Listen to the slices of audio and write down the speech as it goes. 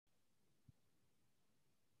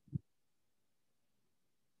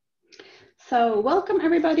So welcome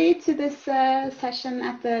everybody to this session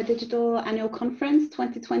at the Digital Annual Conference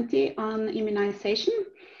 2020 on immunization.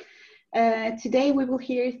 Today we will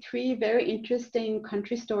hear three very interesting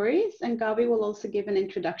country stories, and GAVI will also give an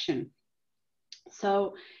introduction.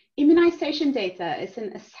 So immunization data is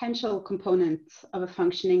an essential component of a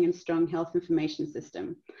functioning and strong health information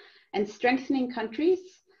system. And strengthening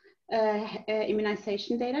countries'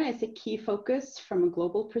 immunization data is a key focus from a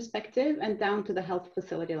global perspective and down to the health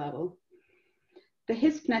facility level. The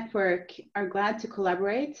HISP network are glad to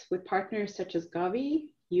collaborate with partners such as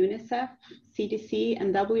GAVI, UNICEF, CDC,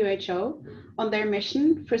 and WHO on their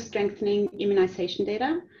mission for strengthening immunization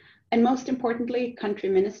data, and most importantly, country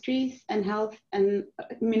ministries and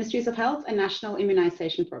ministries of health and national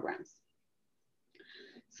immunization programs.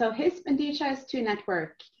 So HISP and DHIS2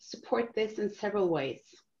 network support this in several ways.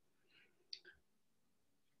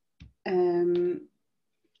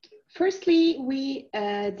 Firstly, we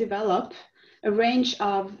develop a range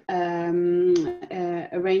of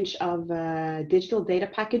digital data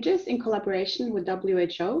packages in collaboration with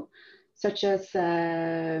WHO, such as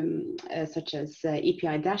EPI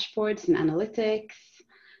dashboards and analytics,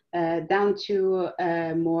 down to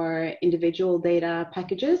more individual data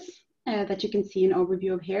packages that you can see an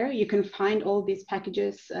overview of here. You can find all these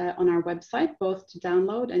packages on our website, both to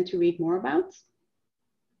download and to read more about.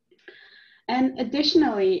 And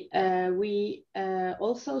additionally, we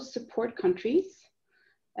also support countries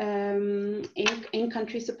in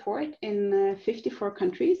country support in 54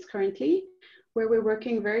 countries currently, where we're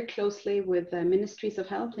working very closely with ministries of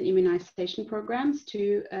health and immunization programs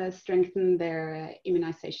to strengthen their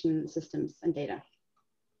immunization systems and data.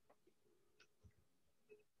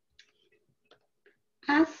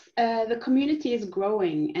 As the community is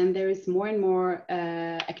growing and there is more and more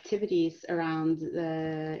activities around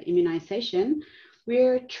immunization,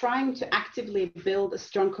 we're trying to actively build a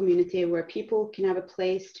strong community where people can have a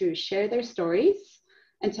place to share their stories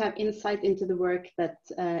and to have insight into the work that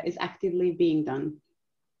is actively being done.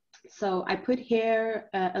 So I put here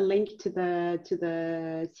a link to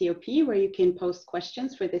the COP where you can post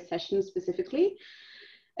questions for this session specifically.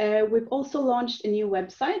 We've also launched a new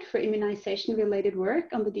website for immunization-related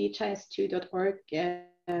work on the DHIS2.org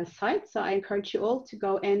site, so I encourage you all to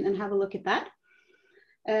go in and have a look at that.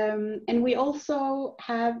 And we also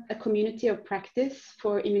have a community of practice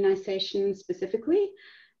for immunization specifically,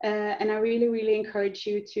 and I really encourage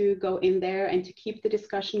you to go in there and to keep the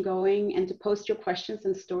discussion going and to post your questions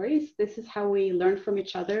and stories. This is how we learn from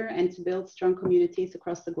each other and to build strong communities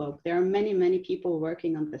across the globe. There are many people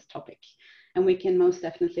working on this topic, and we can most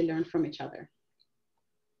definitely learn from each other.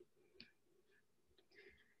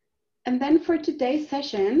 And then for today's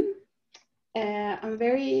session, I'm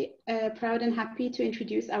very proud and happy to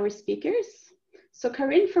introduce our speakers. So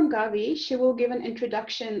Carine from GAVI, she will give an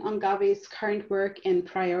introduction on GAVI's current work and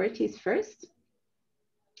priorities first.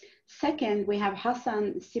 Second, we have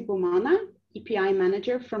Hassen Sibomana, EPI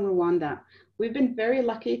manager from Rwanda. We've been very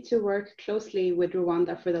lucky to work closely with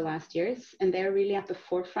Rwanda for the last years, and they're really at the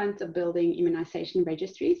forefront of building immunization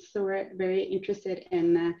registries. So we're very interested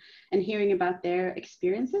in hearing about their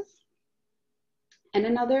experiences. And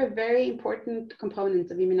another very important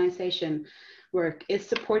component of immunization work is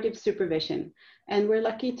supportive supervision. And we're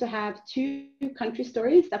lucky to have two country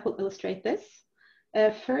stories that will illustrate this.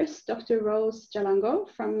 First, Dr. Rose Jalang'o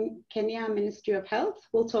from Kenya Ministry of Health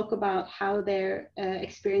will talk about how their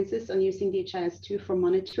experiences on using DHIS2 for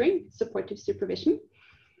monitoring supportive supervision.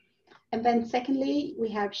 And then secondly, we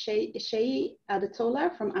have Seyi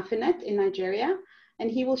Adetola from Afinet in Nigeria, and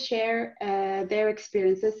he will share their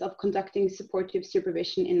experiences of conducting supportive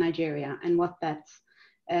supervision in Nigeria and what that's,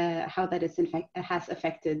 how that is in fact has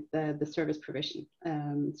affected the service provision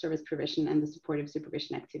and the supportive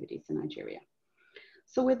supervision activities in Nigeria.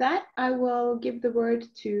 So with that, I will give the word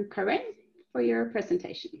to Carine for your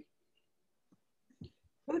presentation.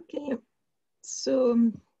 Okay,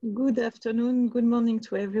 so good afternoon, good morning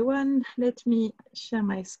to everyone. Let me share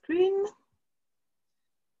my screen.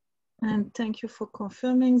 And thank you for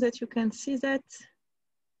confirming that you can see that.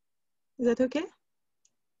 Is that okay?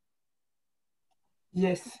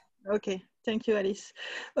 Yes. Okay, thank you, Alice.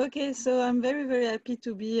 Okay, so I'm very happy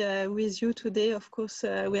to be with you today. Of course,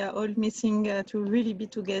 we are all missing to really be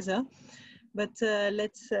together, but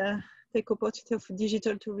let's take opportunity of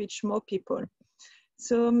digital to reach more people.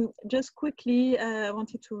 So just quickly, I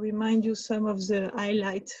wanted to remind you some of the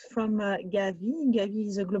highlights from GAVI. GAVI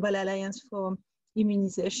is a global alliance for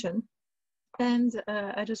immunization. And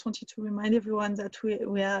I just wanted to remind everyone that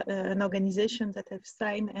we are an organization that have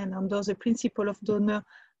signed and under the principle of donor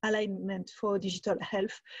alignment for digital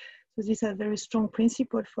health. So these are very strong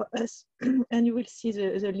principles for us. And you will see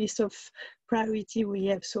the list of priority we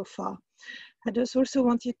have so far. I just also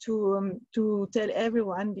wanted to tell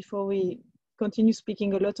everyone before we continue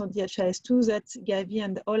speaking a lot on DHIS2 that GAVI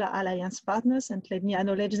and all our alliance partners, and let me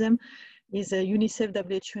acknowledge them, is UNICEF,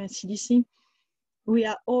 WHO, and CDC. We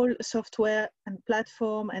are all software and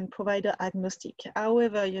platform and provider agnostic.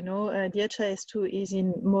 However, you know, DHIS2 is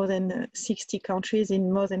in more than 60 countries,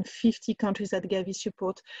 in more than 50 countries that GAVI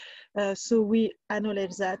support. So we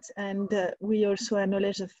acknowledge that, and we also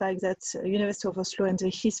acknowledge the fact that University of Oslo and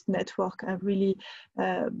the HISP network are really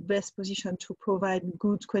best positioned to provide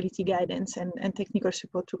good quality guidance and technical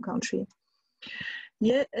support to country.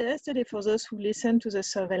 Yeah, yesterday, for those who listened to the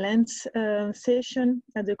surveillance session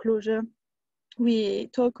at the closure, we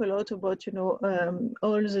talk a lot about, you know,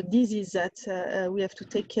 all the diseases that we have to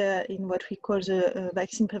take care in what we call the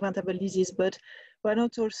vaccine preventable disease, but we're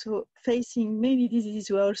not also facing many diseases,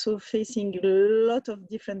 we're also facing a lot of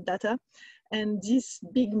different data. And this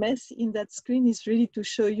big mess in that screen is really to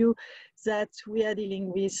show you that we are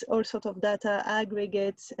dealing with all sorts of data,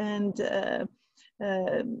 aggregates, and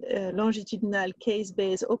longitudinal,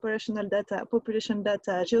 case-based, operational data, population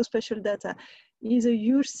data, geospatial data is a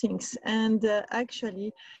huge thing. And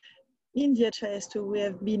actually, in DHIS2, we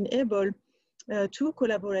have been able to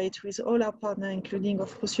collaborate with all our partners, including,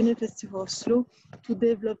 of course, University of Oslo, to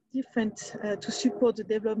develop different, to support the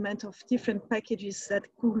development of different packages that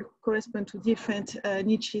could correspond to different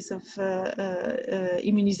niches of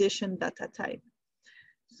immunization data type.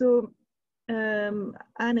 So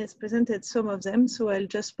Anne has presented some of them, so I'll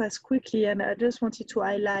just pass quickly, and I just wanted to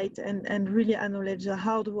highlight and really acknowledge the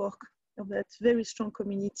hard work of that very strong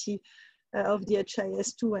community of the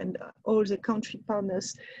DHIS2 and all the country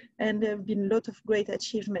partners, and there have been a lot of great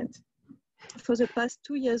achievement. For the past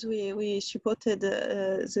 2 years, we supported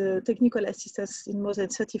the technical assistance in more than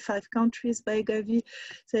 35 countries by GAVI.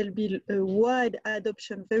 There'll be a wide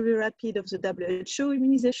adoption, very rapid, of the WHO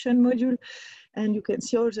immunization module. And you can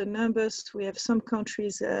see all the numbers. We have some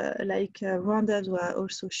countries like Rwanda who are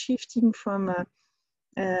also shifting from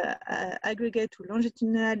aggregate to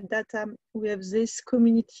longitudinal data. We have this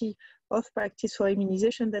community of practice for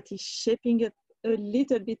immunization that is shaping up a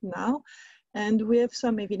little bit now. And we have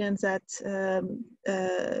some evidence that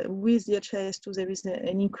with the DHIS2, there is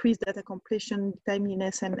an increased data completion,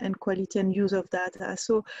 timeliness, and quality and use of data.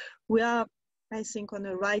 So we are, I think, on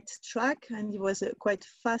the right track, and it was a quite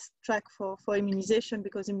fast track for immunization,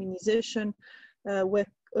 because immunization were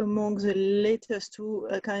among the latest to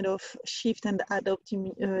kind of shift and adopt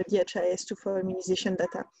DHIS2 for immunization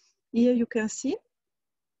data. Here you can see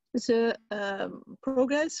the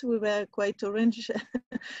progress. We were quite orange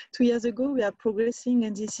 2 years ago. We are progressing,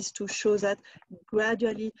 and this is to show that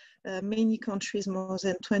gradually many countries, more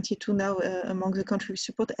than 22 now among the countries we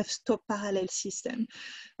support, have stopped parallel system.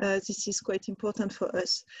 This is quite important for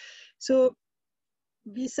us. So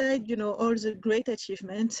besides, you know, all the great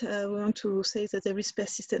achievements, we want to say that there is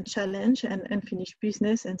persistent challenge and unfinished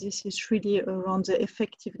business, and this is really around the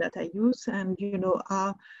effective data use. And, you know,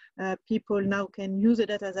 our people now can use the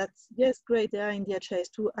data that's, yes, great, they are in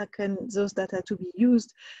DHIS2, how can those data to be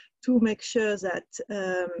used to make sure that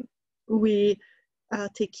we are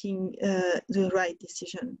taking the right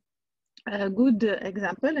decision. A good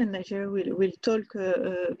example, and Nigeria will talk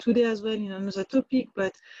today as well in another topic,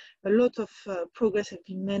 but a lot of progress has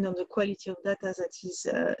been made on the quality of data that is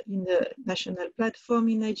in the national platform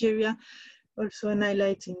in Nigeria. Also an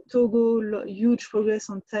highlight in Togo, huge progress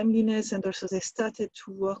on timeliness, and also they started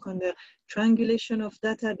to work on the triangulation of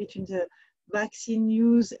data between the vaccine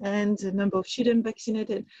use and the number of children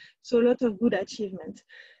vaccinated. So a lot of good achievement.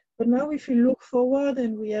 But now if we look forward,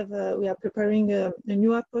 and we are preparing a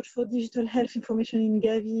new approach for digital health information in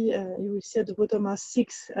GAVI, you will see at the bottom are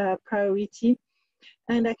 6 priorities.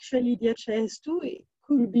 And actually DHIS2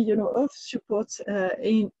 could be, you know, of support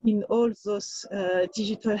in all those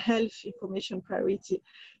digital health information priority.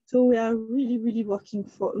 So we are really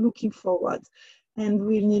looking forward, and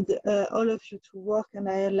we need all of you to work. And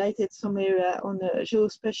I highlighted some area on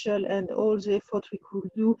geospatial and all the effort we could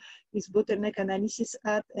do with bottleneck analysis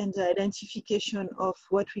app and the identification of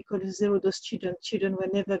what we call zero-dose children who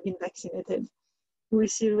have never been vaccinated. We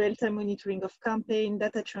see real-time monitoring of campaign,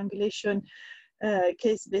 data triangulation,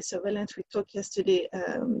 case-based surveillance, we talked yesterday,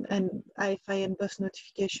 and IFI and birth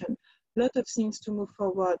notification. A lot of things to move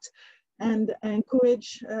forward, and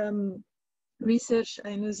encourage research.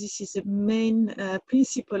 I know this is the main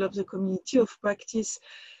principle of the community of practice.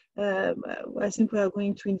 I think we are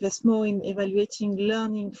going to invest more in evaluating,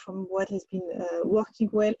 learning from what has been working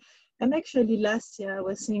well, And actually last year I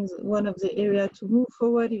was seeing one of the areas to move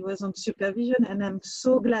forward, it was on supervision, and I'm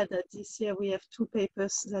so glad that this year we have 2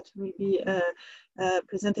 papers that will be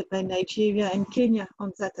presented by Nigeria and Kenya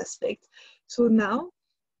on that aspect. So now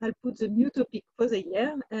I'll put the new topic for the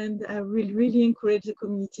year, and I will really encourage the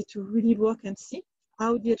community to really work and see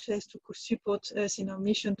how DHIS2 could support us in our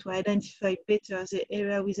mission to identify better the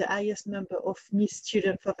area with the highest number of missed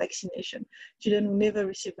children for vaccination, children who never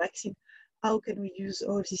receive vaccine. How can we use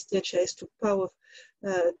all this DHIS2 power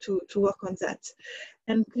to work on that?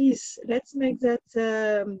 And please, let's make that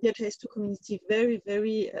DHIS2 community very,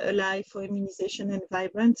 very alive for immunization and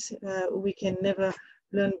vibrant. We can never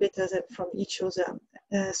learn better than from each other.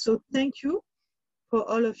 So thank you for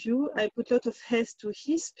all of you. I put a lot of thanks to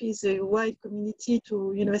HISP, is a wide community,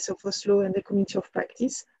 to University of Oslo and the community of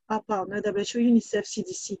practice, our partner, WHO, UNICEF,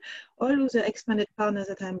 CDC, all other expanded partners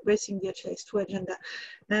that are embracing the DHIS2 agenda,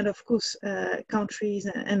 and of course, countries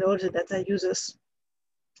and all the data users.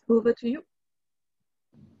 Over to you.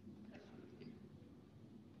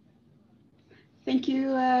 Thank you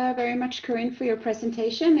very much, Carine, for your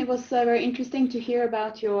presentation. It was very interesting to hear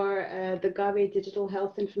about your the GAVI digital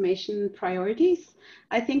health information priorities.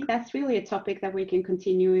 I think that's really a topic that we can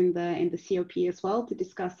continue in the COP as well, to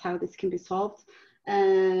discuss how this can be solved,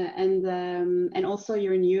 and also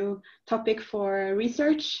your new topic for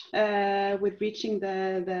research with reaching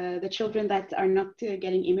the children that are not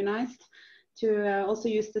getting immunized, to also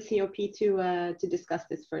use the COP to discuss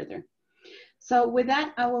this further. So with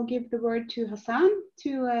that, I will give the word to Hassan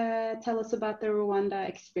to tell us about the Rwanda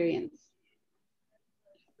experience.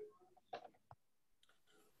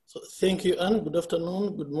 So thank you, Anne. Good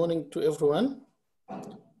afternoon. Good morning to everyone.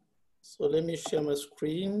 So let me share my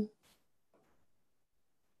screen.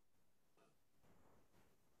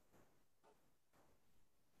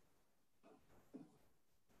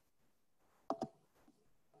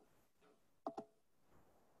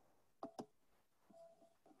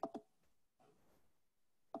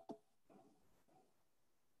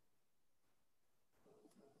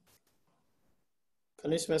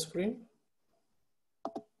 Can you see my screen?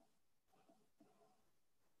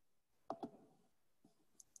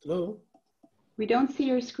 Hello? We don't see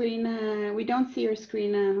your screen.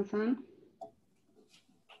 Hassan.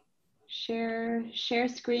 Share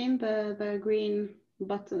screen, the green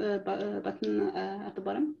button at the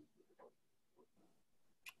bottom.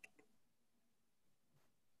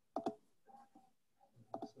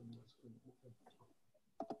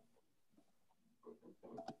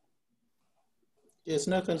 Yes,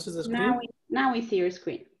 now can see the screen? Now we see your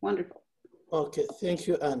screen. Wonderful. Okay, thank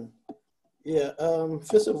you, Anne. Yeah,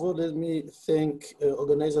 first of all, let me thank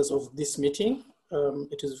organizers of this meeting.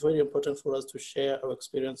 It is very important for us to share our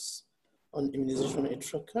experience on immunization in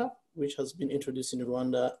tracker, which has been introduced in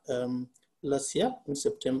Rwanda last year in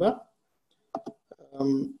September.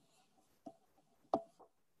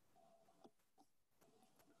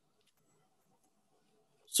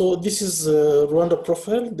 So this is Rwanda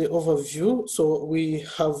profile, the overview. So we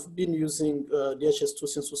have been using DHIS2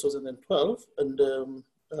 since 2012, and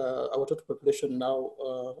our total population now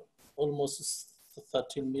almost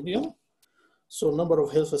 13 million. So number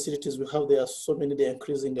of health facilities we have, there are so many, they're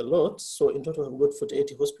increasing a lot. So in total we've got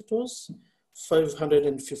 48 hospitals,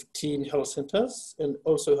 515 health centers, and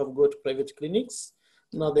also have got private clinics.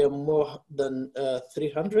 Now there are more than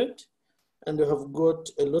 300. And we have got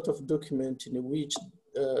a lot of documents in which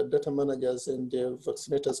data managers and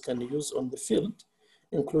vaccinators can use on the field,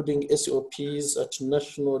 including SOPs at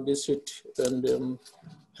national, district, and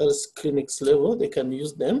health clinics level. They can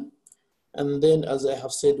use them. And then, as I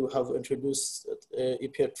have said, we have introduced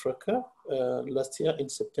EPR tracker last year in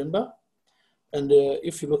September. And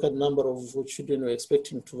if you look at the number of children we're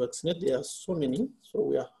expecting to vaccinate, there are so many. So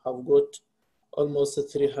we have got almost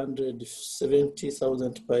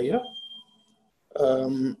 370,000 per year.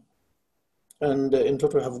 And in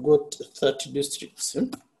total have got 30 districts.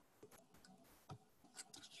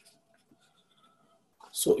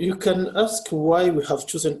 So you can ask why we have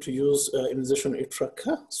chosen to use immunization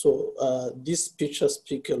tracker. So this picture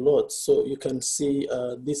speaks a lot. So you can see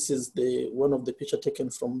this is one of the pictures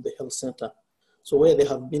taken from the health center. So where they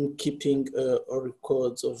have been keeping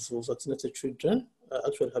records of vaccinated children,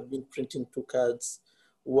 actually have been printing 2 cards,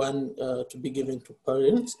 one to be given to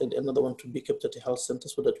parents and another one to be kept at a health center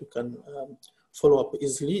so that you can follow up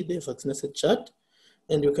easily the vaccination chart.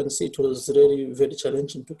 And you can see it was really very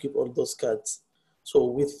challenging to keep all those cards. So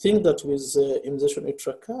we think that with immunization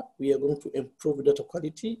tracker, we are going to improve data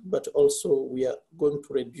quality, but also we are going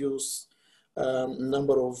to reduce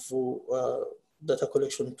number of data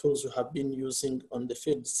collection tools we have been using on the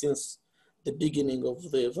field since the beginning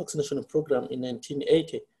of the vaccination program in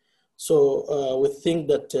 1980. So we think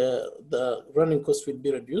that the running cost will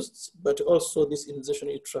be reduced, but also this immunization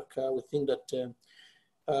aid tracker, we think that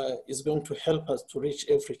is going to help us to reach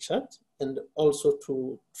every child and also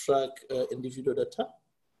to track individual data,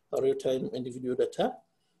 real-time individual data.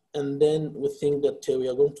 And then we think that we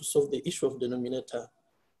are going to solve the issue of denominator.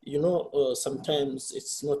 You know, sometimes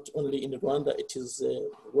it's not only in Rwanda, it is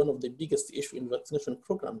one of the biggest issues in vaccination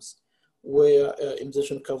programs, where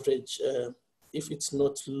immunization coverage, if it's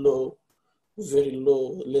not low, very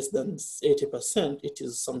low, less than 80%, it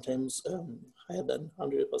is sometimes higher than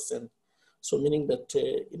 100%. So meaning that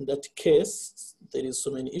in that case, there is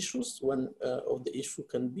so many issues. One of the issue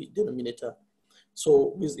can be denominator.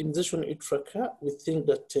 So with immunization aid tracker, we think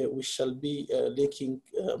that we shall be linking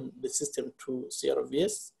the system to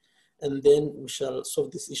CRVS, and then we shall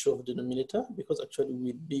solve this issue of denominator, because actually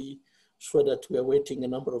we'll be sure that we are waiting a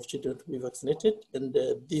number of children to be vaccinated, and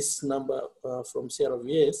this number from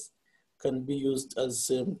CRVS can be used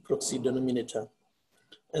as a proxy denominator.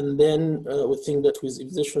 And then we think that with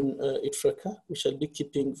immunization aid tracker, we shall be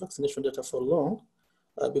keeping vaccination data for long,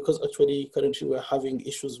 because actually currently we're having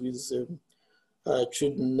issues with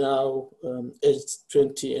children now aged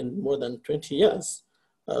 20 and more than 20 years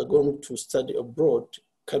going to study abroad,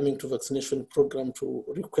 coming to vaccination program to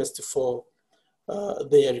request for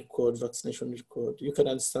their record, vaccination record. You can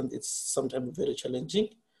understand it's sometimes very challenging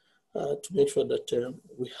to make sure that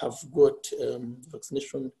we have got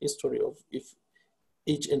vaccination history of if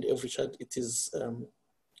each and every child, it is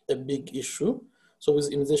a big issue. So with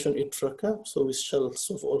immunization aid tracker, so we shall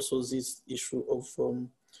solve also this issue of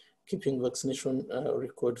keeping vaccination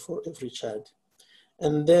record for every child.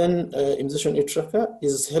 And then immunization aid tracker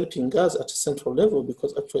is helping us at a central level,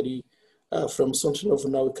 because actually from central level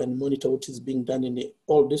now we can monitor what is being done in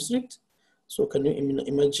all districts. So can you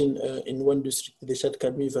imagine in one district the child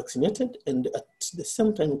can be vaccinated, and at the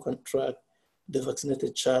same time we can track the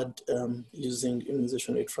vaccinated child using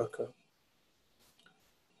immunization aid tracker.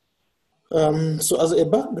 So as a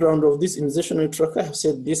background of this immunization aid tracker, I have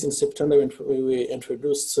said this in September when we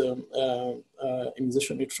introduced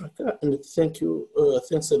immunization aid tracker, and thanks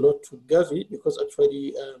a lot to GAVI, because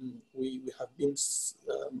actually we have been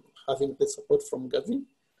having the support from GAVI,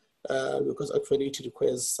 because actually it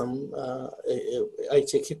requires some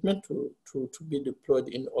IT equipment to be deployed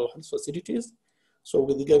in all health facilities. So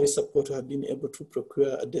with the GAVI support, we have been able to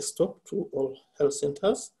procure a desktop to all health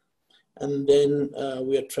centers. And then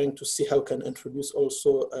we are trying to see how we can introduce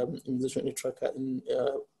also immunization aid tracker in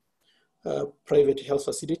private health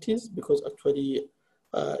facilities, because actually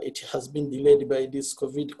it has been delayed by this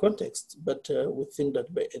COVID context. But we think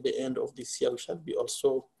that by the end of this year, we shall be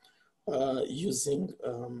also using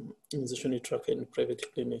immunization aid tracker in private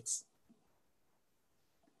clinics.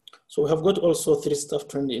 So we have got also 3 staff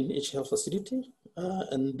trained in each health facility.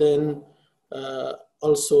 And then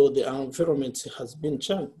also the environment has been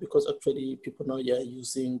changed, because actually people now are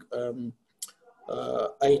using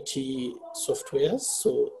IT software.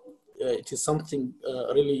 So it is something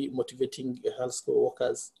really motivating healthcare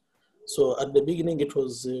workers. So at the beginning it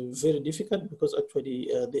was very difficult, because actually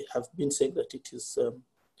they have been saying that it is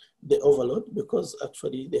the overload, because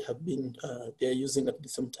actually they have been, they are using at the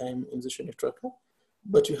same time immunization aid tracker.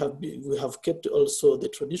 But we have kept also the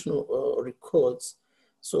traditional records.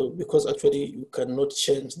 So because actually you cannot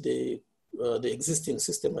change the existing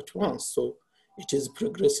system at once. So it is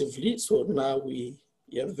progressively. So now we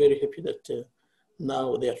are very happy that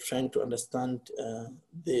now they are trying to understand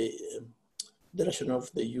the rationale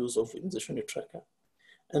of the use of immunization aid tracker.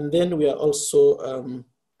 And then we are also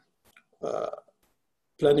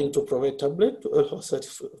planning to provide tablet to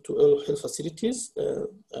all health facilities.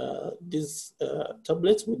 These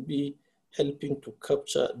tablets will be helping to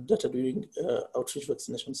capture data during outreach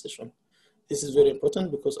vaccination session. This is very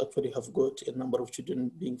important, because actually have got a number of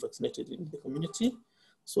children being vaccinated in the community.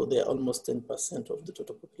 So they are almost 10% of the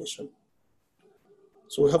total population.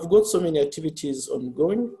 So we have got so many activities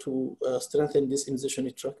ongoing to strengthen this immunization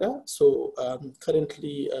aid tracker. So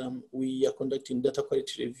currently we are conducting data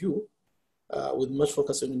quality review with much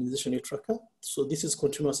focus on immunization aid tracker. So this is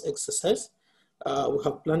continuous exercise. We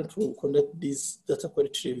have planned to conduct this data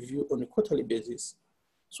quality review on a quarterly basis.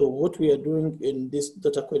 So what we are doing in this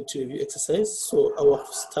data quality review exercise, so our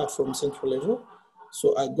staff from central level,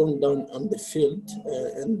 so are going down on the field,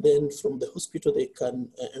 and then from the hospital, they can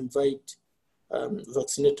invite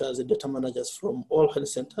vaccinators and data managers from all health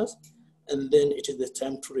centers. And then it is the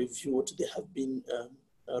time to review what they have been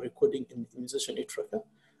recording in immunization aid tracker.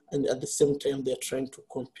 And at the same time, they're trying to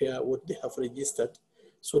compare what they have registered,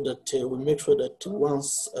 so that we make sure that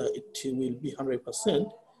once it will be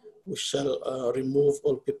 100%, we shall remove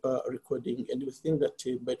all paper recording, and we think that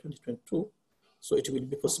by 2022, so it will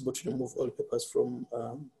be possible to remove all papers from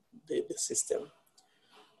the system.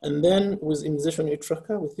 And then with immunization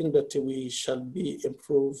tracker, we think that we shall be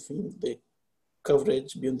improving the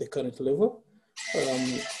coverage beyond the current level.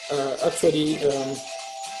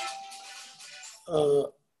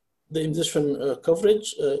 The immunization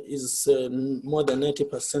coverage is more than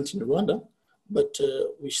 90% in Rwanda, but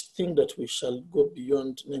we think that we shall go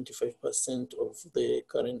beyond 95% of the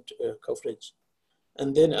current coverage.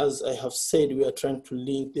 And then, as I have said, we are trying to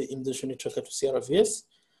link the immunization tracker to CRVS.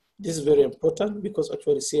 This is very important because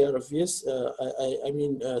actually CRVS, I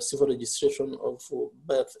mean civil registration of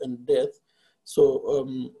birth and death. So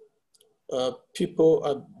people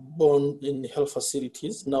are born in health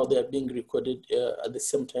facilities. Now they are being recorded at the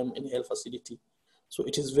same time in health facility. So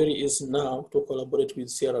it is very easy now to collaborate with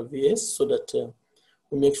CRVS so that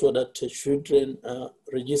we make sure that children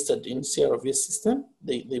registered in CRVS system,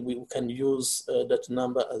 we can use that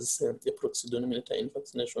number as a proxy denominator in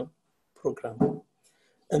vaccination program.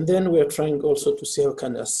 And then we are trying also to see how we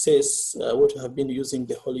can assess what we have been using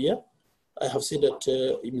the whole year. I have said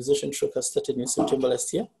that immunization tracker started in September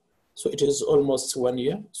last year. So it is almost 1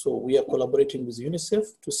 year. So we are collaborating with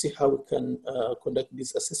UNICEF to see how we can conduct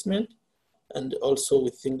this assessment. And also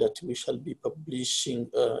we think that we shall be publishing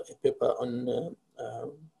a paper on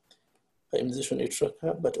immunization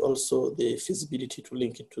tracker, but also the feasibility to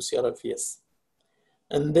link it to CRVS.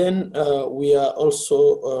 And then we are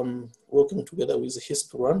also working together with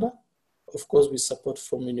GHIS2 Rwanda, of course with support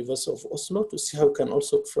from University of Oslo, to see how we can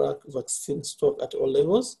also track vaccine stock at all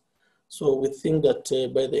levels. So we think that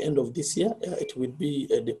by the end of this year, it will be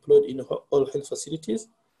deployed in all health facilities,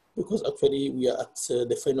 because actually we are at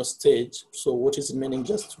the final stage. So what is remaining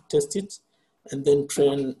just to test it and then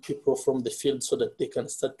train people from the field so that they can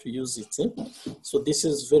start to use it. So this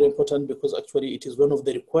is very important because actually it is one of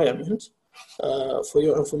the requirements. For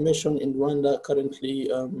your information, in Rwanda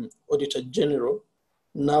currently, Auditor General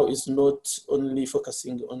now is not only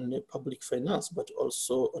focusing on public finance, but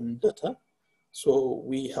also on data. So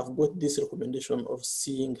we have got this recommendation of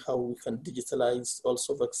seeing how we can digitalize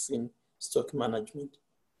also vaccine stock management.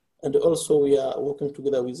 And also we are working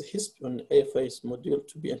together with HISP on AFI's module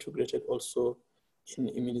to be integrated also in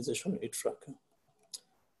immunization tracker.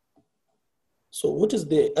 So what is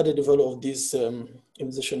the added value of this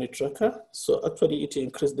immunization tracker? So actually it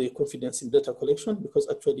increased the confidence in data collection because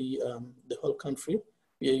actually the whole country,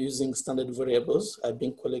 we are using standard variables are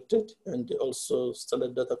being collected and also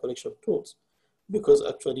standard data collection tools, because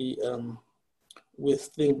actually we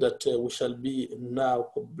think that we shall be now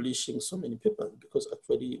publishing so many papers because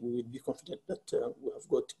actually we will be confident that we have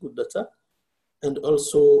got good data. And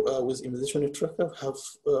also with immunization tracker have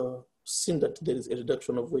seen that there is a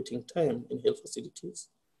reduction of waiting time in health facilities,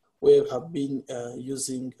 where we have been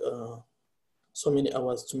using so many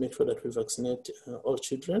hours to make sure that we vaccinate all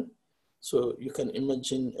children. So you can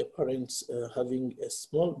imagine a parent having a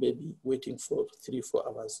small baby waiting for 3-4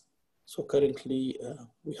 hours. So currently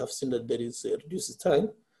we have seen that there is a reduced time.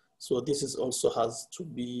 So this is also has to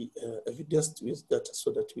be evidenced with data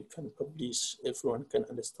so that we can publish, everyone can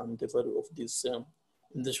understand the value of this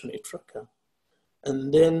immunization tracker.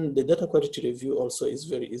 And then the data quality review also is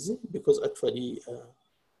very easy because actually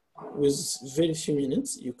with very few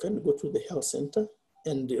minutes, you can go to the health center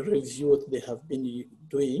and review what they have been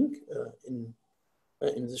doing in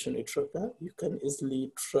immunization tracker. You can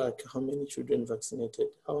easily track how many children vaccinated,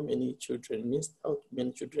 how many children missed, how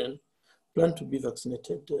many children plan to be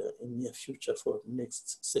vaccinated in near future for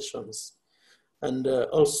next sessions. And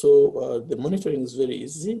also the monitoring is very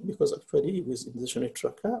easy because actually with immunization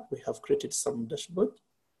tracker, we have created some dashboard.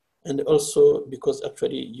 And also because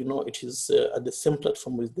actually, you know, it is at the same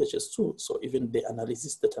platform with DHIS2, so even the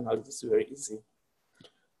analysis, data analysis is very easy.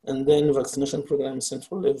 And then vaccination program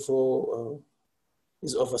central level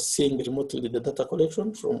is overseeing remotely the data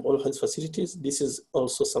collection from all health facilities. This is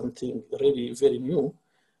also something really very new.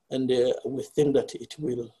 And we think that it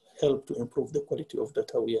will help to improve the quality of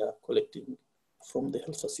data we are collecting from the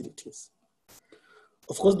health facilities.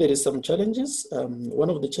 Of course, there is some challenges. One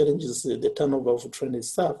of the challenges is the turnover of trained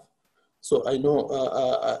staff. So I know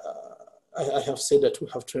I have said that we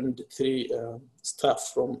have trained 3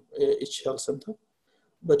 staff from each health center.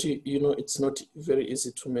 But you know, it's not very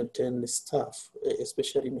easy to maintain the staff,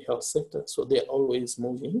 especially in the health sector. So they're always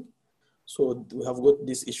moving. So we have got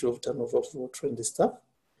this issue of turnover for trained staff.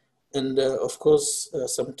 And of course,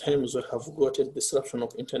 sometimes we have got a disruption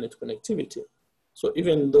of internet connectivity. So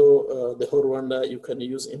even though the whole Rwanda, you can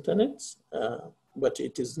use internet, but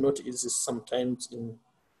it is not easy sometimes in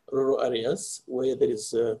rural areas where there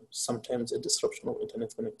is sometimes a disruption of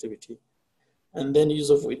internet connectivity. And then use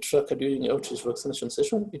of weed tracker during outreach vaccination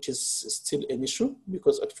session, it is still an issue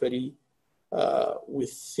because actually we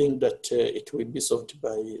think that it will be solved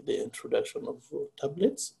by the introduction of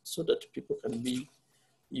tablets so that people can be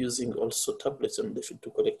using also tablets on the field to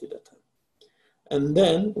collect the data. And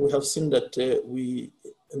then we have seen that we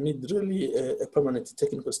need really a permanent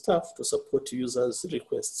technical staff to support users'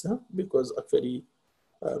 requests because actually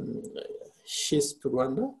GHIS2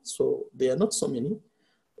 Rwanda, so they are not so many,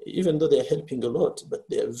 even though they are helping a lot, but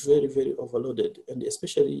they are very, very overloaded, and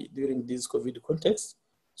especially during this COVID context.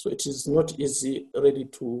 So it is not easy really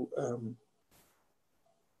to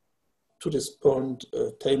respond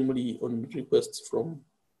timely on requests from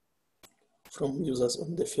users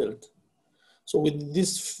on the field. So with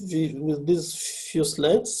these few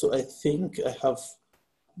slides, so I think I have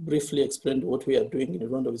briefly explained what we are doing in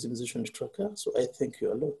Rwanda with Immunization Tracker. So I thank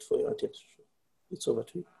you a lot for your attention. It's over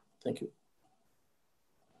to you. Thank you.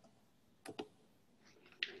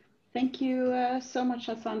 Thank you so much,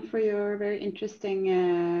 Hassan, for your very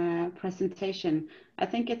interesting presentation. I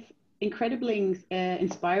think it's incredibly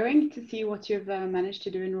inspiring to see what you've managed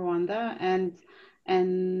to do in Rwanda, and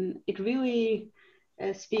it really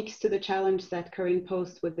speaks to the challenge that Carine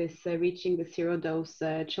posed with this reaching the 0-dose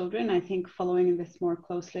children. I think following this more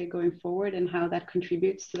closely going forward and how that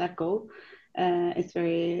contributes to that goal is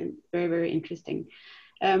very, very, very interesting.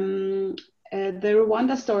 The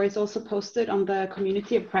Rwanda story is also posted on the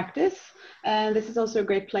community of practice. And this is also a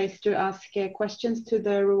great place to ask questions to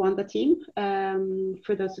the Rwanda team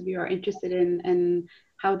for those of you who are interested in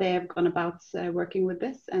how they have gone about working with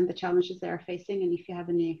this and the challenges they are facing. And if you have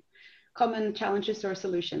any common challenges or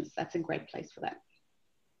solutions, that's a great place for that.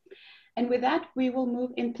 And with that, we will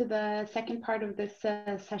move into the second part of this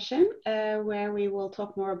session, where we will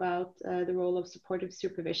talk more about the role of supportive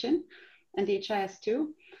supervision and DHIS2.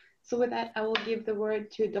 So with that, I will give the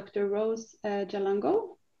word to Dr. Rose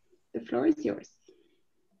Jalang'o. The floor is yours.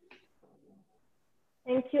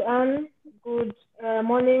 Thank you, Anne. Good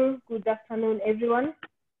morning, good afternoon, everyone.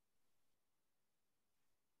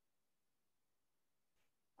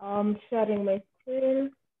 I'm sharing my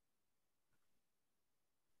screen.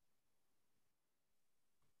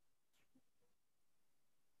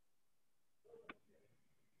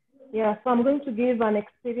 Yeah, so I'm going to give an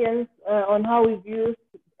experience on how we've used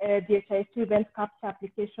DHIS2 event capture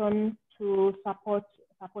application to support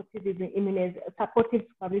supportive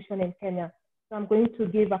supervision in Kenya. So I'm going to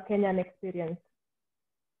give a Kenyan experience.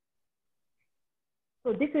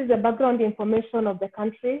 So this is the background information of the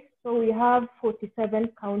country. So we have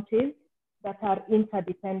 47 counties that are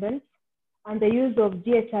interdependent, and the use of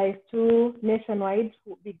DHIS2 nationwide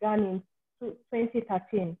began in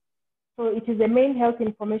 2013. So it is the main health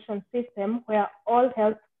information system where all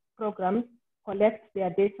health programs collect their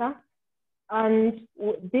data, and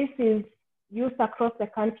this is used across the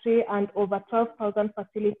country, and over 12,000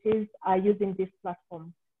 facilities are using this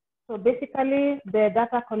platform. So basically, the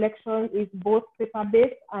data collection is both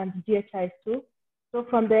paper-based and DHIS2. So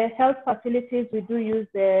from the health facilities, we do use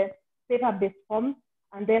the paper-based form,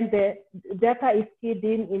 and then the data is keyed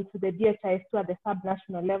into the DHIS2 at the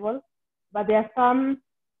sub-national level. But there are some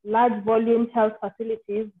large volume health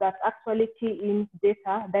facilities that actually key in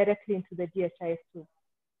data directly into the DHIS2.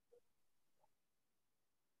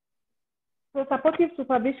 So supportive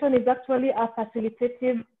supervision is actually a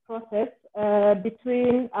facilitative process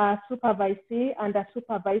between a supervisee and a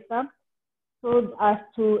supervisor, so as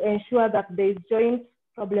to ensure that there is joint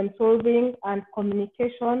problem solving and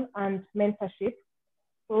communication and mentorship.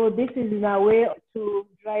 So this is in a way to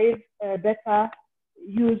drive better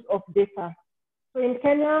use of data. So in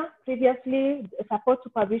Kenya, previously, support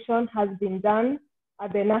supervision has been done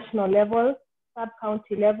at the national level,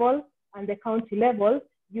 sub-county level, and the county level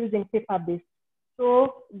using paper-based.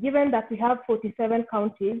 So given that we have 47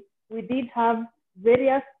 counties, we did have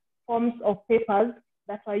various forms of papers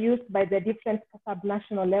that were used by the different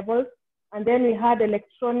sub-national levels. And then we had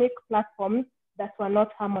electronic platforms that were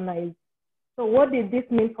not harmonized. So what did this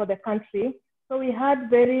mean for the country? So we had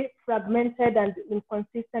very fragmented and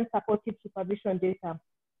inconsistent supportive supervision data.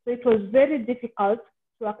 So it was very difficult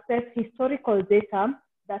to access historical data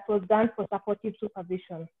that was done for supportive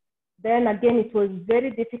supervision. Then again, it was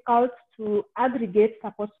very difficult to aggregate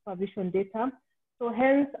support supervision data. So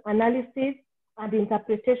hence, analysis and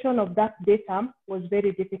interpretation of that data was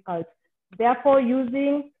very difficult. Therefore,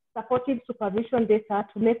 using supportive supervision data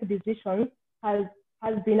to make decisions has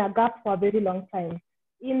been a gap for a very long time,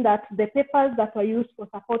 in that the papers that were used for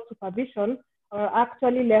support supervision are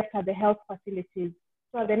actually left at the health facilities.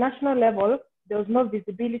 So at the national level, there was no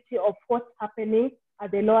visibility of what's happening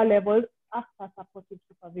at the lower levels after supportive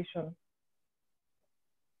supervision.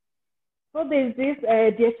 So there's this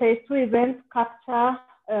DHIS2 event capture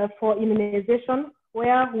for immunization,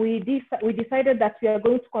 where we decided that we are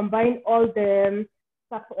going to combine all the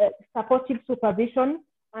supportive supervision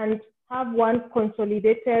and have one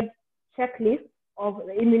consolidated checklist of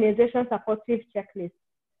immunization supportive checklist.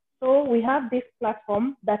 So we have this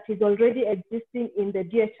platform that is already existing in the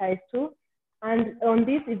DHIS2, and on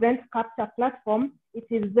this event capture platform, it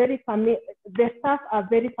is very familiar. The staff are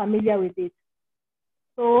very familiar with it.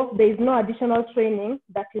 So there is no additional training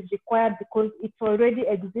that is required because it already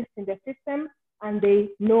exists in the system and they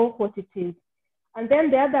know what it is. And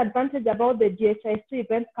then the other advantage about the DHIS2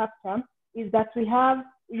 event capture is that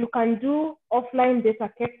you can do offline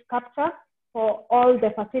data capture for all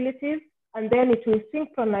the facilities, and then it will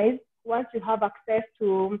synchronize once you have access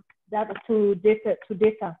to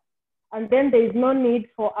data. And then there is no need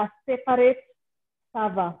for a separate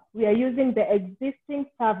server. We are using the existing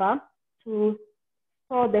server to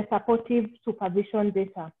store the supportive supervision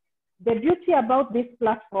data. The beauty about this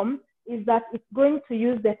platform is that it's going to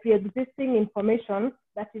use the pre-existing information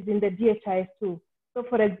that is in the DHIS2. So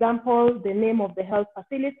for example, the name of the health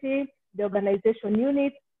facility, the organization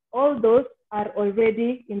unit, all those are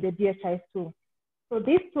already in the DHIS2. So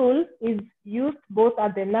this tool is used both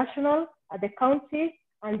at the national, at the county,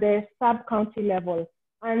 and the sub-county level.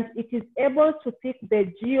 And it is able to pick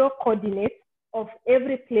the geo coordinates of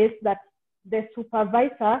every place that the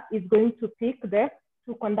supervisor is going to pick there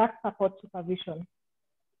to conduct support supervision.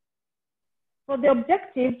 So the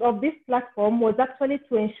objectives of this platform was actually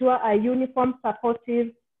to ensure a uniform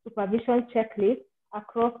supportive supervision checklist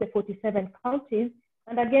across the 47 counties,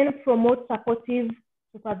 and again promote supportive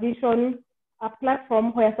supervision, a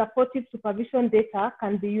platform where supportive supervision data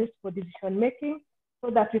can be used for decision making so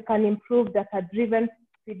that we can improve data-driven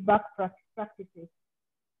feedback practices.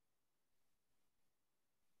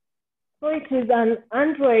 So it is an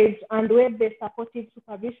Android and web-based supportive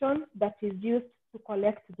supervision that is used to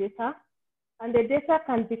collect data, and the data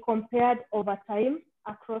can be compared over time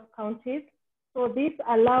across counties. So this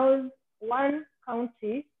allows one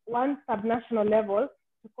county, one subnational level,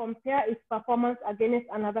 to compare its performance against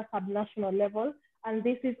another subnational level, and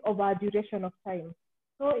this is over a duration of time.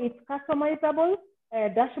 So it's customizable,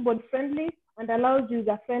 dashboard friendly, and allows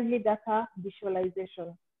user-friendly data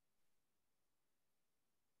visualization.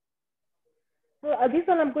 So this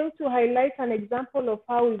one, I'm going to highlight an example of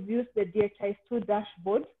how we've used the DHIS2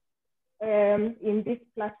 dashboard in this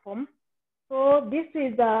platform. So this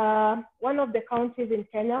is one of the counties in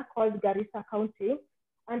Kenya called Garissa County.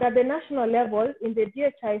 And at the national level, in the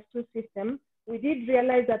DHIS2 system, we did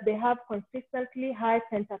realize that they have consistently high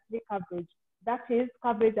Penta-3 coverage. That is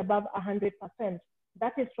coverage above 100%.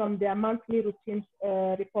 That is from their monthly routine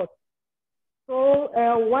report. So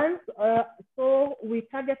so we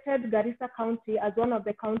targeted Garissa County as one of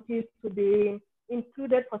the counties to be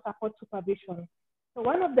included for support supervision. So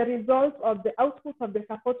one of the results of the output of the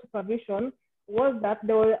support supervision was that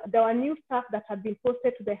there were new staff that had been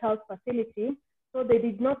posted to the health facility, so they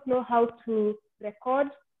did not know how to record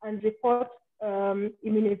and report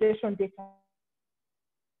immunization data.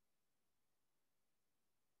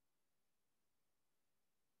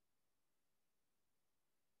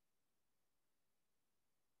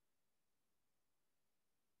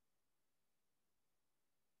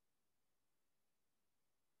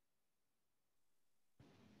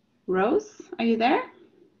 Rose, are you there?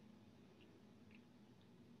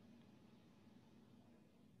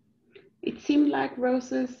 It seemed like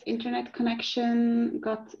Rose's internet connection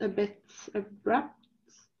got a bit abrupt.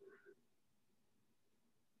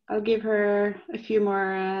 I'll give her a few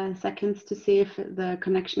more seconds to see if the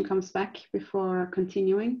connection comes back before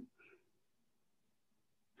continuing.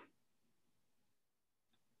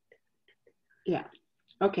 Yeah,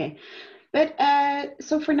 okay. But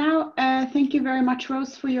so for now, thank you very much,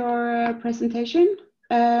 Rose, for your presentation.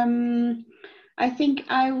 I think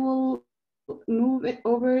I will move it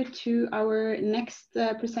over to our next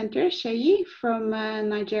presenter, Seyi from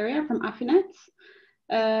Nigeria, from Afinet.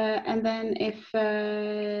 And then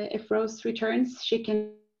if Rose returns, she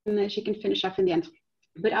can finish off in the end.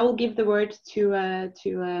 But I will give the word to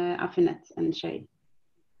Afinet and Seyi.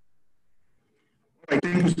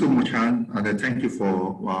 Thank you so much, Anne, and thank you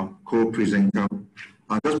for our co-presenter.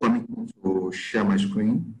 Just permit me to share my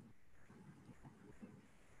screen.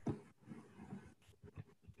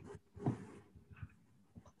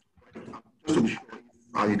 Just to be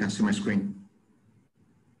sure you can see my screen.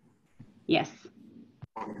 Yes.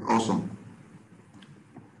 Okay, awesome.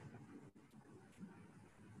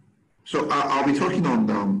 So I'll be talking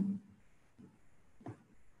on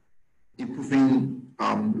improving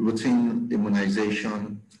routine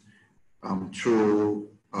immunization through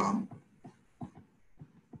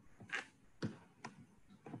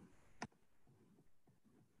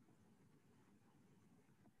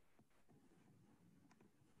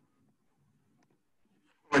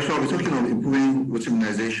so we're talking of improving routine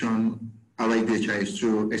immunization, allied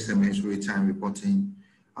DHIS2 SMS real-time reporting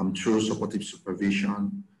through supportive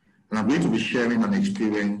supervision. And I'm going to be sharing an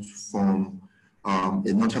experience from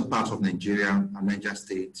a northern part of Nigeria and Niger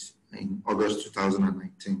State in August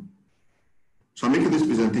 2019. So I'm making this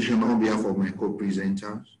presentation on behalf of my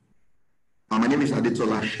co-presenters. My name is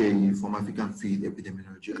Adetola Seyi from African Field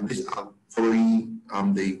Epidemiology, and these are following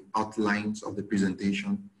the outlines of the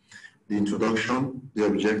presentation: the introduction, the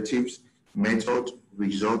objectives, method,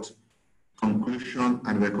 result, conclusion,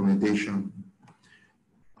 and recommendation.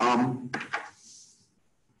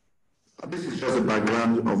 This is just a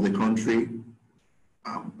background of the country.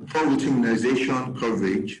 For routine immunization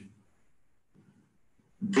coverage,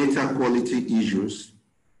 data quality issues,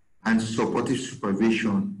 and supportive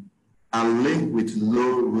supervision are linked with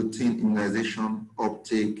low routine immunization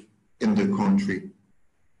uptake in the country.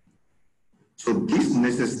 So this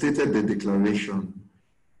necessitated the declaration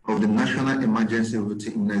of the National Emergency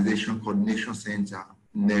Routine Immunization Coordination Center,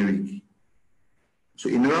 NERIC. So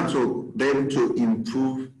in order for them to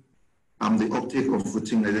improve the uptake of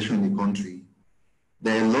routine immunization in the country,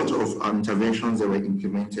 there are a lot of interventions that were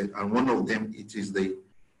implemented, and one of them it is the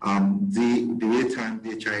real-time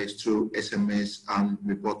DHIS2 SMS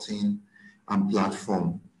reporting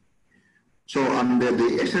platform. So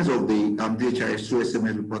the essence of the DHIS2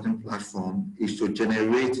 SMS reporting platform is to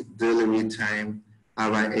generate daily real-time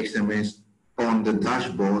RI SMS on the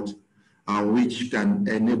dashboard, which can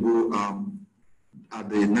enable at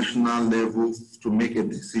the national level to make a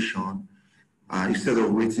decision instead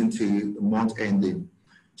of waiting till the month ending.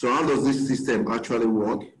 So how does this system actually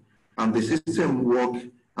work? The system works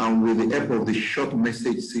with the help of the short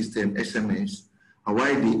message system, SMS,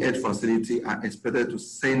 while the health facility are expected to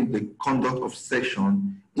send the conduct of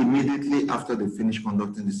section immediately after they finish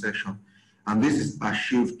conducting the section. And this is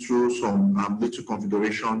achieved through some little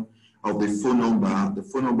configuration of the phone number. The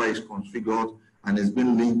phone number is configured and has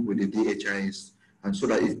been linked with the DHIS, and so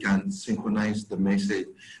that it can synchronize the message.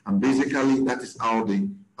 And basically, that is how the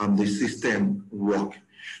system works.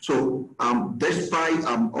 So despite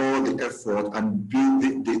all the effort, and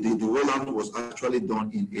the rollout was actually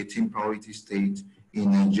done in 18 priority states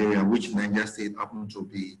in Nigeria, which Niger State happened to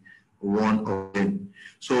be one of them.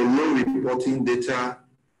 So low reporting data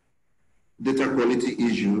quality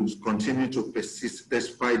issues continue to persist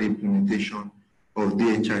despite the implementation of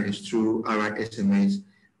DHIS2 RI SMS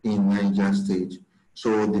in Niger State.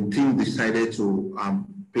 So the team decided to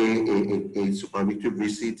pay a supervisory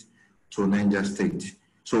visit to Niger State.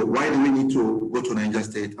 So why do we need to go to Niger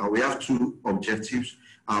State? We have two objectives: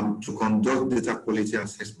 to conduct data quality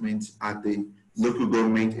assessments at the local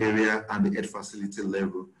government area and the health facility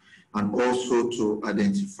level, and also to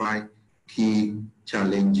identify key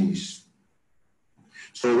challenges.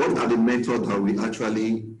 So what are the methods that we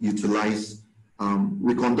actually utilize?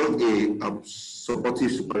 We conduct a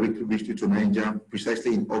supportive supervisory visit to Niger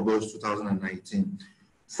precisely in August 2019.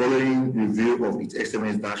 Following review of its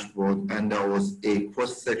SMS dashboard, and there was a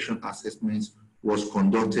cross-section assessment was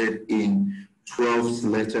conducted in 12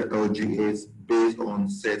 selected LGAs based on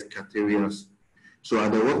set criteria. So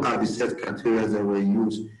what are the set criteria that were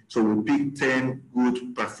used? So we picked 10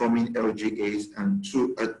 good performing LGAs and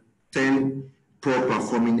 10 poor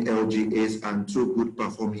performing LGAs and 2 good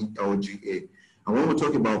performing LGA. And when we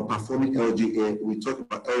talk about performing LGA, we talk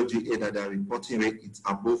about LGA that their reporting rate is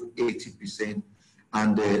above 80%.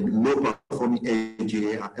 And the low performing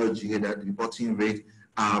LGA are LGA that the reporting rate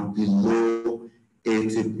are below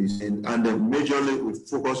 80%. And majorly we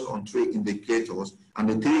focus on 3 indicators. And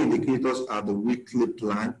the 3 indicators are the weekly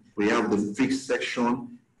plan, we have the fixed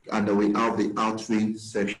section, and we have the outreach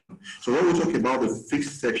section. So when we talk about the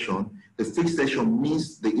fixed section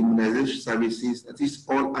means the immunization services, that is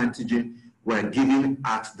all antigen, were given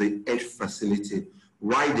at the health facility.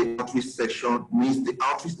 Why the outreach section means the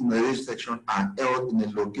outreach immunization section are held in a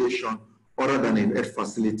location other than a health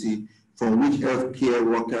facility from which healthcare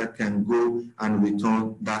worker can go and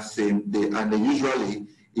return that same day. And usually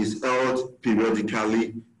is held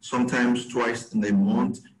periodically, sometimes twice in a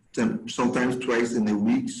month, sometimes twice in a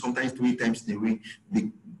week, sometimes 3 times in a week,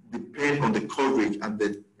 depending on the coverage and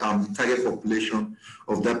the target population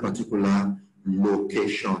of that particular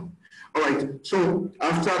location. All right, so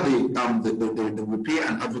after the repair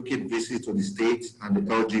and advocate visit to the state and the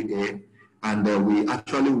LGA, and we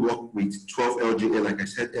actually work with 12 LGA, like I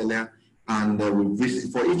said earlier, And we visit,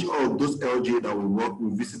 for each of those LGA that we work,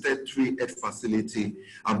 we visited 3 health facilities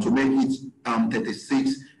to make it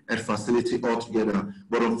 36 health facility altogether.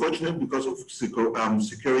 But unfortunately, because of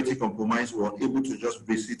security compromise, we were able to just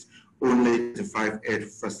visit only the 5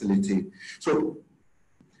 health facility. So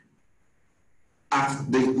at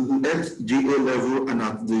the LGA level and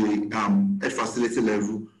at the health facility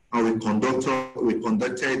level, we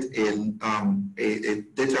conducted a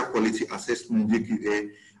data quality assessment DQA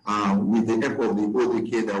with the help of the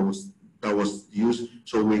ODK that was used.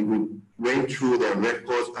 So we went through the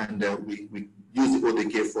records and we used the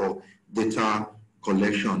ODK for data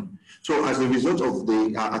collection. So as a result of the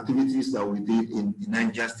activities that we did in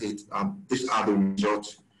Niger State, these are the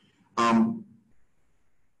results.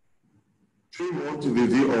 3-month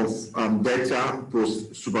review of data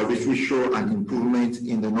post-supervisory show an improvement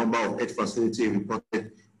in the number of health facility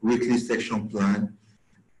reported weekly section plan,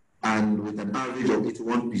 and with an average of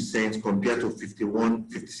 81% compared to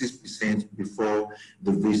 56% before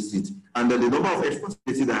the visit. And the number of health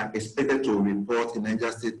facilities that are expected to report in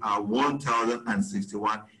Niger State are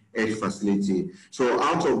 1,061 health facility. So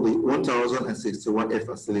out of the 1,061 health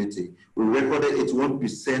facility, we recorded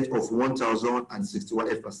 81% of 1,061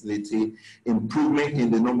 health facility improvement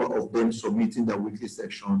in the number of them submitting the weekly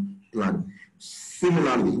section plan.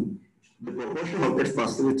 Similarly, the proportion of health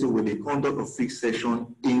facility with the conduct of fixed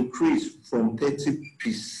session increased from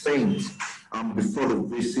 30% before the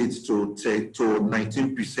visit to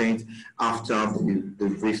 19% after the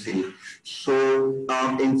visit. So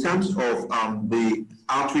in terms of the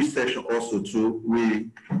outreach session also too,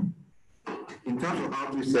 we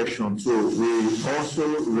also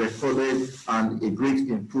recorded a great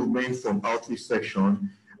improvement from outreach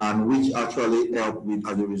section, and which actually helped with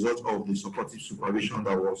as a result of the supportive supervision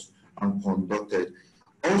that was conducted.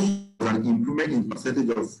 Also, an improvement in percentage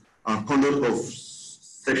of conduct of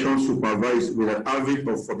section supervised with an average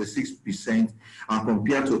of 46%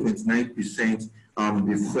 compared to 29%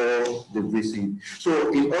 before the visit.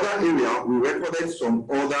 So in other area, we recorded some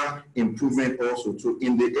other improvement also too.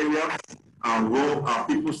 In the area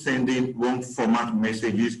people sending wrong format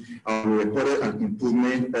messages, we recorded an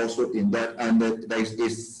improvement also in that, and there is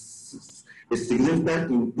a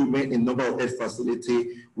significant improvement in number of health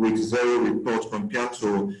facility with 0 reports compared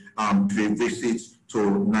to the visits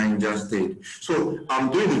to Niger State. So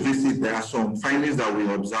during the visit, there are some findings that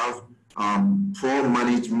we observed. Poor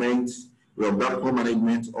management, we observed poor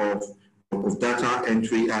management of data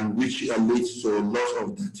entry, and which leads to loss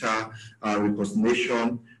of data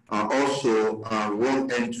reconciliation. Also,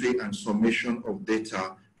 wrong entry and summation of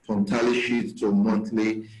data from tally sheet to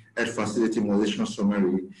monthly health facility modulation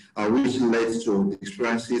summary, which led to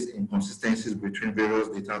discrepancies in inconsistencies between various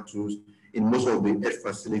data tools in most of the health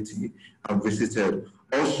facility visited.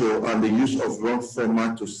 Also, the use of wrong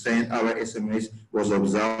format to send our SMS was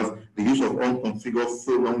observed. The use of unconfigured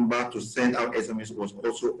phone number to send our SMS was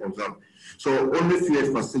also observed. So only few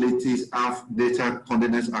health facilities have data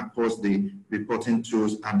condensed across the reporting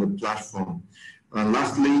tools and the platform. And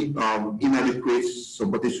lastly, inadequate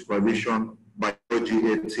supportive supervision by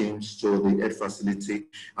LGA teams to the health facility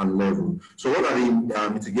and level. So what are the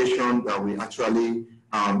mitigation that we actually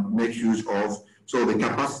make use of? So the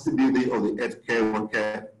capacity building of the healthcare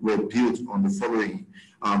worker were built on the following: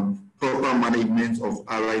 proper management of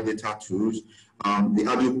RI data tools, the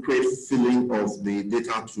adequate filling of the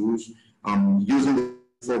data tools, using the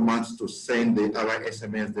formats to send the RI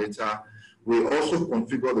SMS data. We also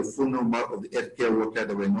configured the phone number of the healthcare worker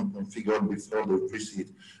that were not configured before the visit,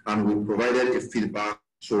 and we provided a feedback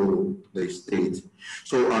to the state.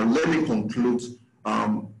 So let me conclude.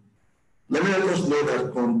 Let us know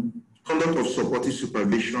that conduct of supportive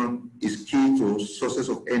supervision is key to success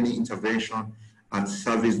of any intervention at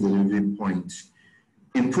service delivery point.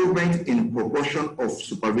 Improvement in proportion of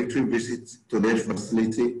supervisory visits to the health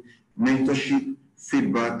facility, mentorship,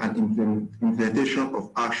 feedback, and implementation of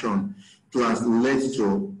action plans led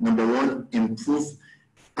to, number one, improved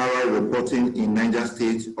RI reporting in Niger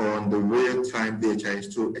State on the real-time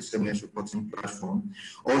DHIS2 SMS reporting platform.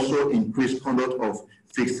 Also increased conduct of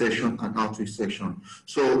fixed session and outreach section.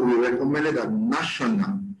 So we recommended that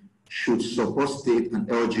national should support state and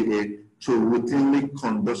LGA to routinely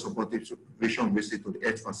conduct supportive supervision visit to the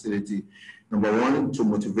health facility. Number one, to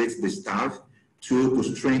motivate the staff. 2,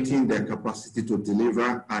 to strengthen their capacity to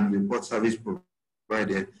deliver and report service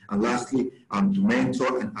provided. And lastly, to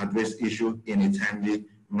mentor and address issues in a timely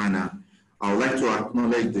manner. I would like to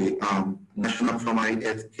acknowledge the National Primary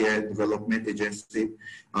Health Care Development Agency,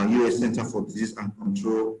 U.S. Center for Disease and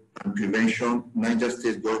Control and Prevention, Niger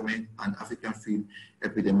State Government, and African Field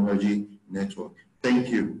Epidemiology Network. Thank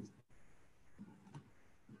you.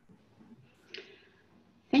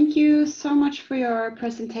 Thank you so much for your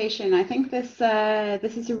presentation. I think this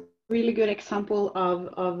is a really good example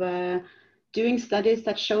of doing studies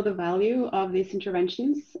that show the value of these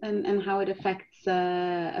interventions and how it affects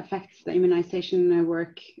the immunization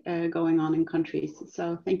work going on in countries.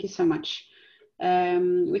 So thank you so much.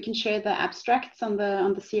 We can share the abstracts on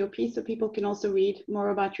the COP so people can also read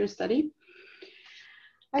more about your study.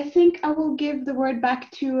 I think I will give the word back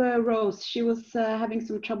to Rose. She was having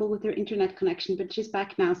some trouble with her internet connection, but she's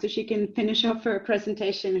back now, so she can finish off her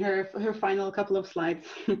presentation, her final couple of slides.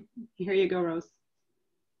 Here you go, Rose.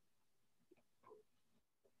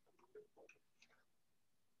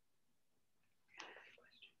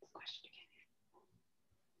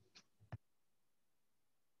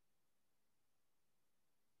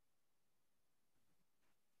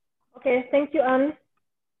 Okay, thank you, Anne.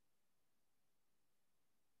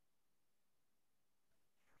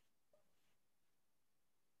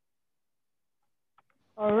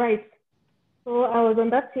 All right. So I was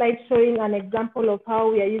on that slide showing an example of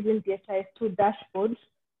how we are using the DHIS2 dashboard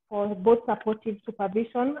for both supportive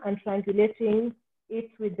supervision and triangulating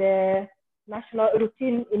it with the national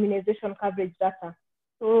routine immunization coverage data.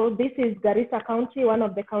 So this is Garissa County, one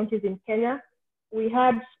of the counties in Kenya. We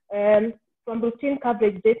had from routine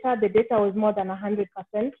coverage data, the data was more than 100%.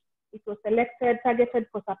 It was selected, targeted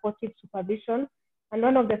for supportive supervision. And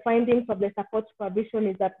one of the findings of the support supervision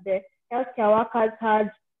is that the healthcare workers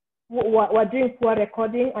were doing poor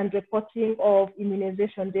recording and reporting of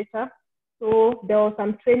immunization data. So there was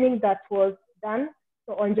some training that was done,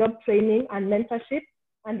 so on-job training and mentorship.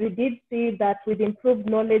 And we did see that with improved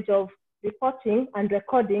knowledge of reporting and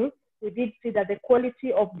recording, we did see that the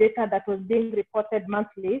quality of data that was being reported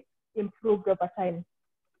monthly improved over time.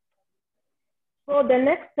 So the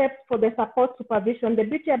next step for the support supervision, the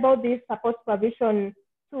beauty about this support supervision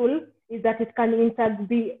tool is that it can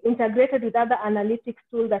be integrated with other analytics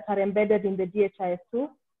tools that are embedded in the DHIS2.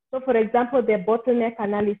 So for example, the bottleneck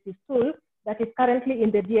analysis tool that is currently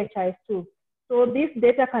in the DHIS2. So this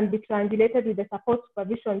data can be translated with the support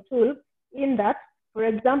supervision tool in that, for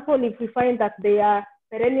example, if we find that there are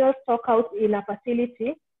perennial stockouts in a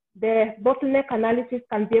facility, the bottleneck analysis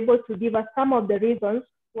can be able to give us some of the reasons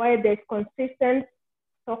why there's consistent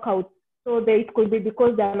stockouts. So it could be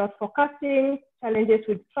because they are not forecasting, challenges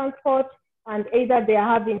with transport, and either they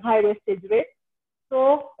are having high wastage rates.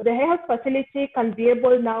 So the health facility can be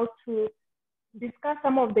able now to discuss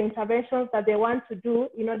some of the interventions that they want to do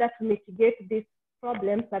in order to mitigate these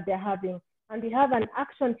problems that they're having. And we have an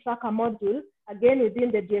action tracker module, again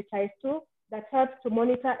within the DHIS2, that helps to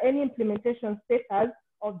monitor any implementation status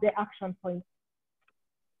of the action points.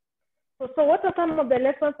 So what are some of the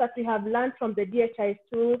lessons that we have learned from the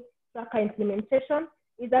DHIS2 tracker implementation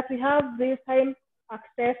is that we have real-time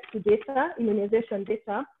access to data, immunization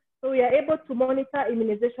data. So we are able to monitor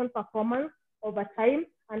immunization performance over time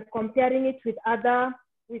and comparing it with other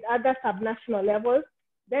subnational levels.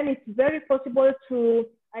 Then it's very possible to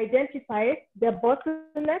identify the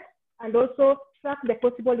bottlenecks and also track the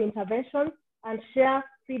possible interventions and share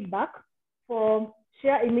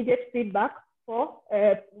immediate feedback for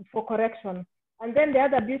correction. And then the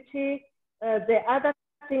other beauty, the other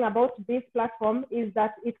thing about this platform is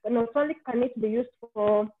that it not only can it be used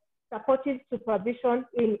for supportive supervision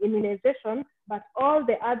in immunization, but all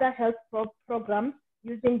the other health programs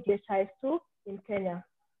using DHIS2 in Kenya.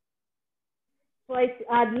 So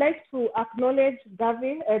I'd like to acknowledge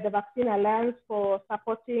GAVI, the Vaccine Alliance, for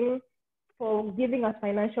giving us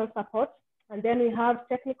financial support. And then we have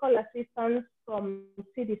technical assistance from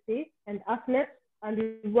CDC and AFNET, and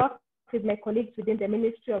we work with my colleagues within the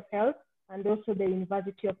Ministry of Health and also the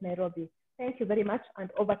University of Nairobi. Thank you very much,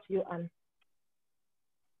 and over to you, Anne.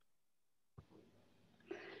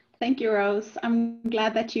 Thank you, Rose. I'm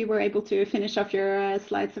glad that you were able to finish off your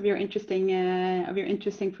slides of your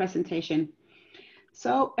interesting presentation.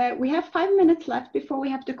 So we have 5 minutes left before we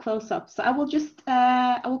have to close up. So I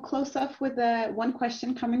will close off with one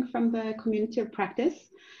question coming from the community of practice.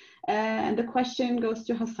 And the question goes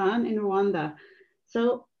to Hassan in Rwanda.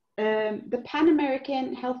 So the Pan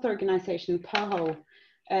American Health Organization, PAHO,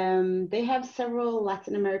 they have several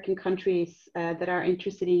Latin American countries that are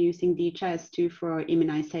interested in using DHIS2 for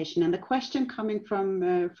immunization. And the question coming from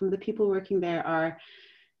the people working there are,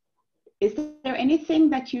 is there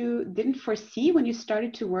anything that you didn't foresee when you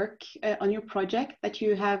started to work on your project that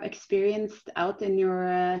you have experienced out in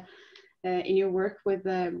your work with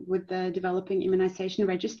the developing immunization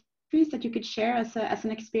registries that you could share as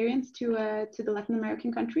an experience to the Latin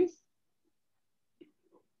American countries?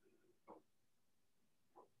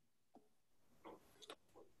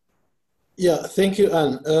 Yeah, thank you,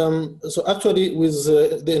 Anne. So actually, with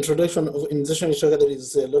the introduction of immunization literature, there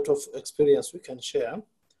is a lot of experience we can share.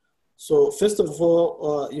 So first of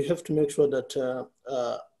all, you have to make sure that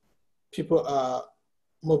people are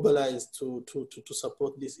mobilized to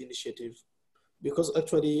support this initiative, because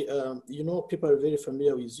actually, you know, people are very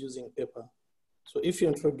familiar with using paper. So if you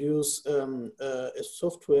introduce a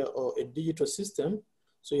software or a digital system,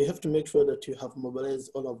 so you have to make sure that you have mobilized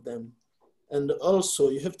all of them. And also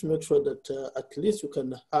you have to make sure that at least you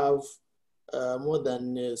can have more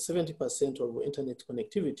than 70% of internet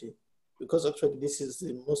connectivity, because actually this is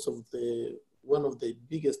one of the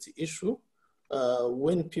biggest issue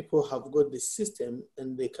when people have got this system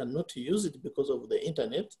and they cannot use it because of the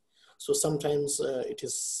internet. So sometimes it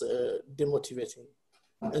is demotivating.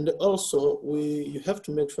 And also you have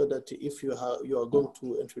to make sure that if you are going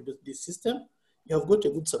to introduce this system, you have got a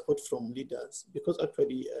good support from leaders, because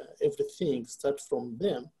actually everything starts from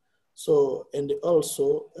them. So, and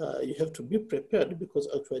also you have to be prepared, because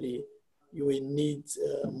actually you will need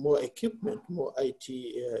more equipment, more IT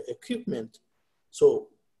equipment. So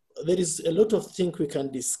there is a lot of things we can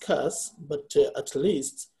discuss, but at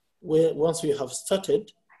least once we have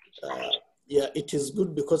started, yeah, it is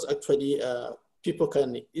good, because actually people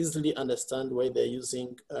can easily understand why they're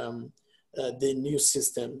using the new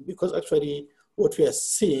system. Because actually what we are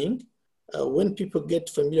seeing, when people get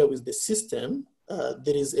familiar with the system,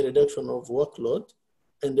 there is a reduction of workload,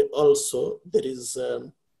 and also there is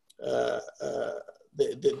there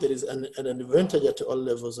is an advantage at all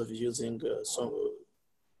levels of using some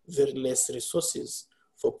very less resources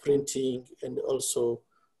for printing. And also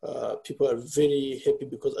people are very happy,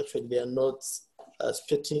 because actually they are not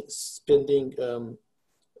spending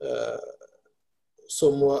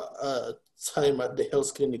so more time at the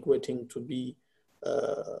health clinic waiting to be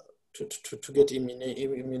to get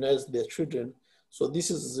immunized their children. So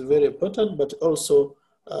this is very important, but also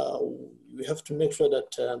we have to make sure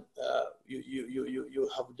that you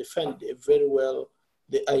have defined very well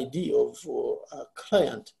the ID of a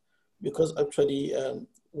client, because actually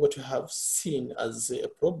what you have seen as a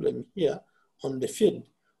problem here on the field,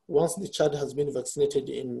 once the child has been vaccinated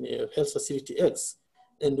in health facility X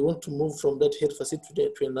and want to move from that health facility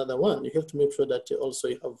to another one, you have to make sure that also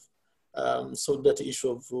you have solved that issue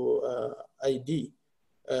of ID.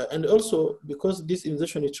 And also, because this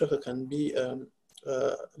immunization tracker can be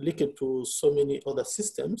linked to so many other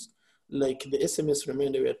systems, like the SMS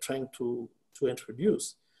reminder we are trying to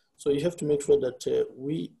introduce. So you have to make sure that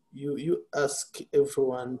you ask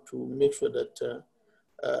everyone to make sure that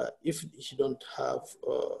if he don't have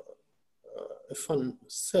a phone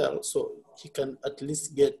cell, so he can at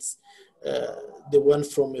least get the one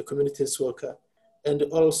from a community worker. And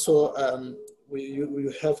also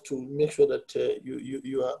you have to make sure that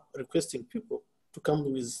you are requesting people to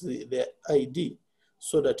come with their ID,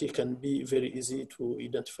 so that it can be very easy to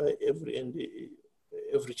identify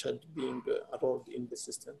every child being enrolled in the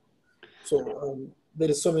system. So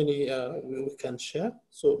there is so many we can share.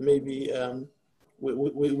 So maybe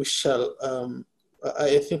we shall,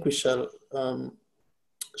 I think we shall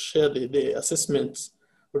share the assessment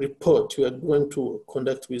report we are going to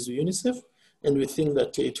conduct with UNICEF, and we think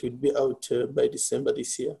that it will be out by December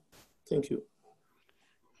this year. Thank you.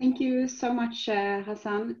 Thank you so much,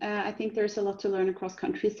 Hassan. I think there's a lot to learn across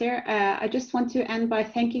countries here. I just want to end by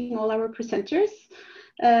thanking all our presenters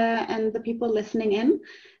and the people listening in.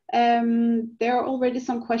 There are already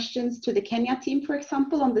some questions to the Kenya team, for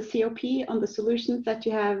example, on the COP, on the solutions that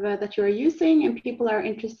you have that you are using, and people are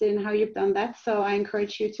interested in how you've done that. So I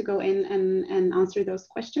encourage you to go in and answer those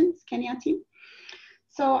questions, Kenya team.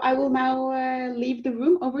 So I will now leave the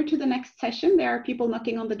room over to the next session. There are people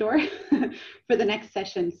knocking on the door for the next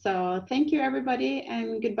session. So thank you, everybody,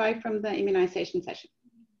 and goodbye from the immunization session.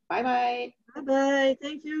 Bye-bye. Bye-bye.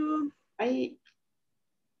 Thank you. Bye.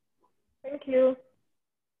 Thank you.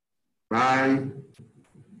 Bye.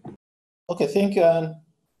 Okay, thank you, Anne.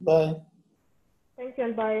 Bye. Thank you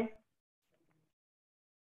and bye.